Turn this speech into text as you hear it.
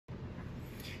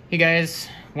Hey guys,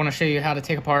 want to show you how to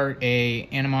take apart a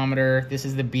anemometer. This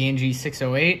is the B&G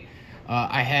 608.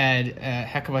 I had a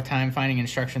heck of a time finding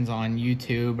instructions on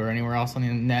YouTube or anywhere else on the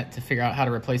net to figure out how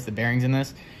to replace the bearings in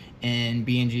this. And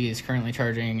B&G is currently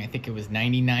charging, I think it was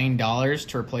 $99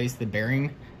 to replace the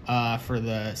bearing for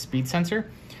the speed sensor.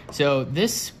 So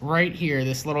this right here,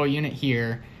 this little unit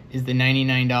here, is the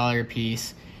 $99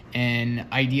 piece. And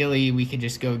ideally, we could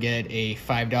just go get a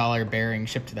 $5 bearing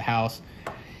shipped to the house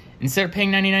instead of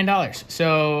paying $99.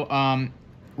 So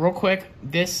real quick,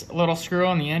 this little screw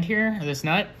on the end here, or this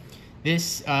nut,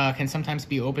 this can sometimes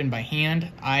be opened by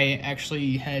hand. I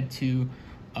actually had to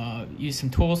use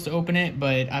some tools to open it,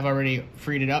 but I've already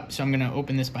freed it up, so I'm gonna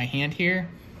open this by hand here.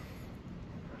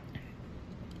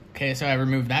 Okay, so I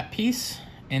removed that piece,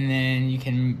 and then you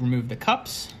can remove the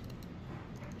cups.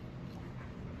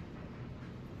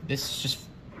 This is just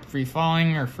free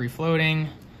falling or free floating.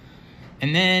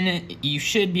 And then you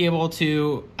should be able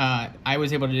to, I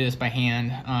was able to do this by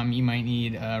hand. You might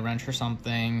need a wrench or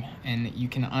something, and you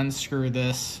can unscrew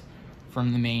this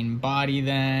from the main body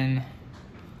then.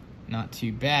 Not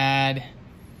too bad.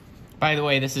 By the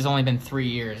way, this has only been 3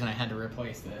 years and I had to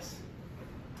replace this.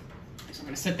 So I'm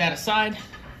gonna set that aside.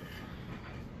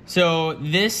 So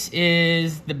this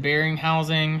is the bearing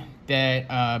housing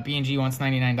that B&G wants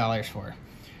 $99 for.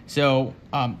 So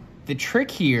the trick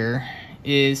here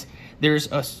is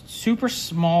there's a super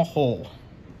small hole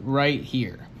right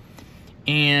here.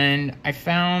 And I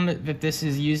found that this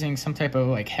is using some type of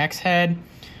like hex head.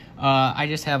 I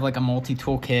just have like a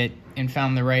multi-tool kit and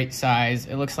found the right size.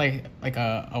 It looks like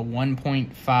a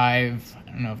 1.5, I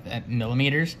don't know if that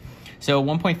millimeters. So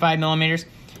 1.5 millimeters.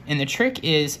 And the trick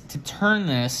is to turn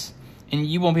this, and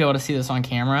you won't be able to see this on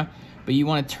camera, but you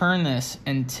want to turn this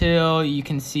until you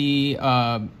can see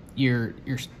your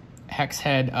hex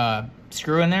head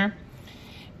screw in there.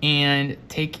 And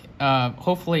take,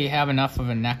 hopefully have enough of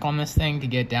a neck on this thing to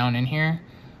get down in here.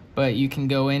 But you can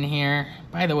go in here.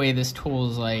 By the way, this tool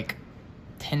is like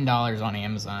 $10 on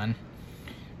Amazon.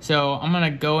 So I'm gonna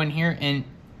go in here, and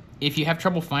if you have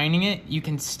trouble finding it, you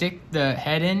can stick the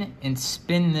head in and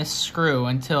spin this screw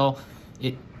until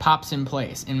it pops in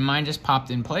place. And mine just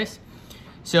popped in place.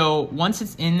 So once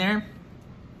it's in there,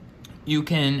 you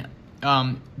can,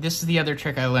 this is the other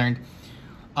trick I learned.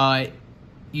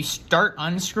 You start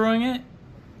unscrewing it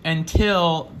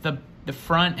until the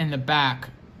front and the back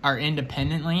are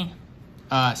independently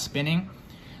spinning.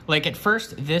 Like at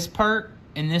first, this part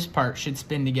and this part should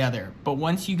spin together. But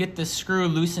once you get the screw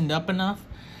loosened up enough,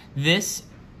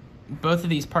 both of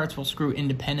these parts will screw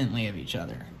independently of each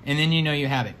other. And then you know you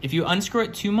have it. If you unscrew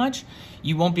it too much,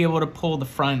 you won't be able to pull the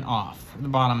front off, the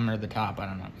bottom or the top, I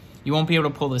don't know. You won't be able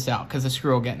to pull this out because the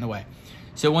screw will get in the way.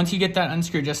 So once you get that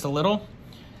unscrewed just a little,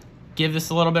 give this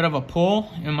a little bit of a pull.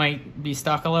 It might be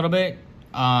stuck a little bit.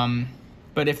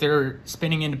 But if they're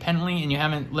spinning independently and you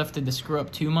haven't lifted the screw up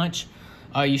too much,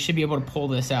 you should be able to pull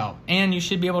this out. And you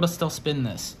should be able to still spin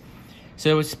this.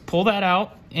 So it's pull that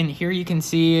out, and here you can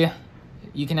see,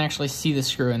 you can actually see the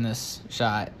screw in this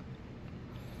shot.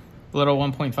 Little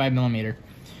 1.5 millimeter.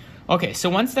 Okay, so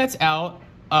once that's out,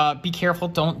 be careful,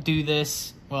 don't do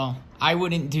this. Well, I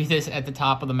wouldn't do this at the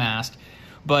top of the mast,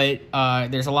 but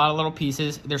there's a lot of little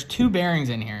pieces. There's 2 bearings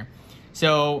in here.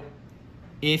 So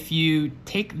if you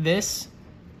take this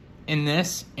and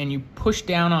this and you push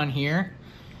down on here,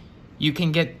 you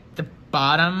can get the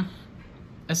bottom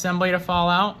assembly to fall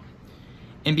out.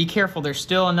 And be careful, there's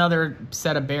still another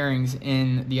set of bearings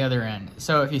in the other end.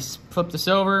 So if you flip this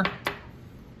over,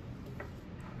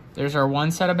 there's our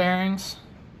one set of bearings.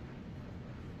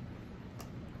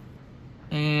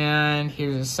 And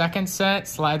here's a second set,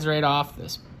 slides right off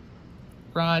this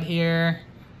rod here.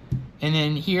 And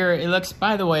then here, it looks,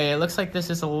 by the way, it looks like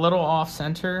this is a little off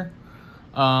center.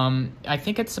 I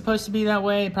think it's supposed to be that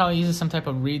way. It probably uses some type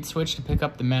of reed switch to pick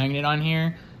up the magnet on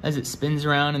here as it spins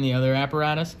around in the other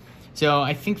apparatus. So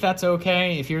I think that's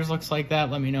okay. If yours looks like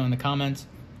that, let me know in the comments.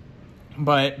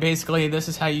 But basically, this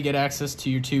is how you get access to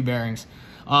your 2 bearings.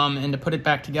 And to put it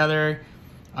back together,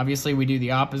 obviously we do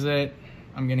the opposite.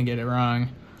 I'm gonna get it wrong.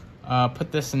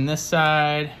 Put this in this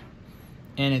side,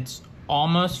 and it's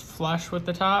almost flush with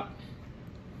the top.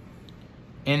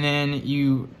 And then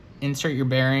you insert your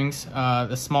bearings.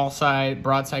 The small side,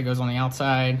 broad side goes on the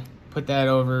outside. Put that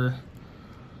over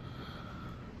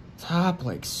top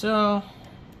like so.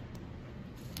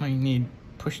 Might need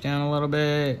push down a little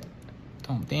bit.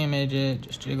 Don't damage it,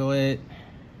 just jiggle it.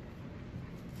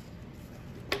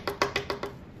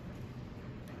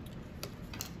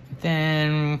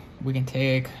 Then we can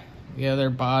take the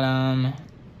other bottom,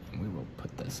 and we will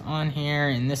put this on here.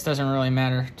 And this doesn't really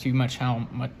matter too much how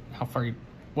far you,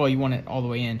 well, you want it all the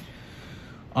way in.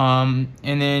 And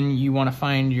then you want to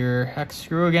find your hex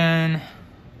screw again.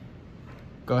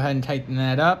 Go ahead and tighten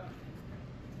that up.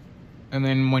 And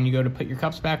then when you go to put your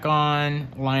cups back on,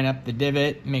 line up the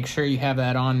divot. Make sure you have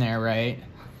that on there right,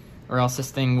 or else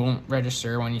this thing won't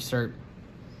register when you start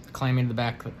climbing to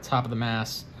the top of the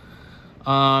mast.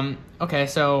 Okay,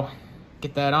 so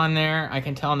get that on there. I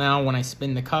can tell now when I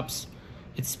spin the cups,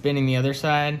 it's spinning the other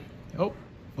side. Oh,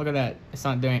 look at that. It's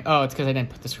not doing, oh, it's because I didn't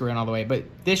put the screw in all the way. But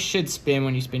this should spin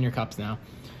when you spin your cups now.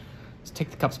 Let's take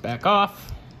the cups back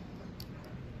off.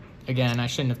 Again, I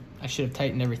should have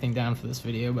tightened everything down for this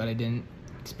video, but I didn't.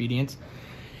 Expedience.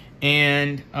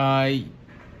 And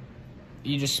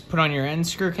you just put on your end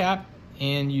screw cap,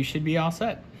 and you should be all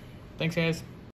set. Thanks, guys.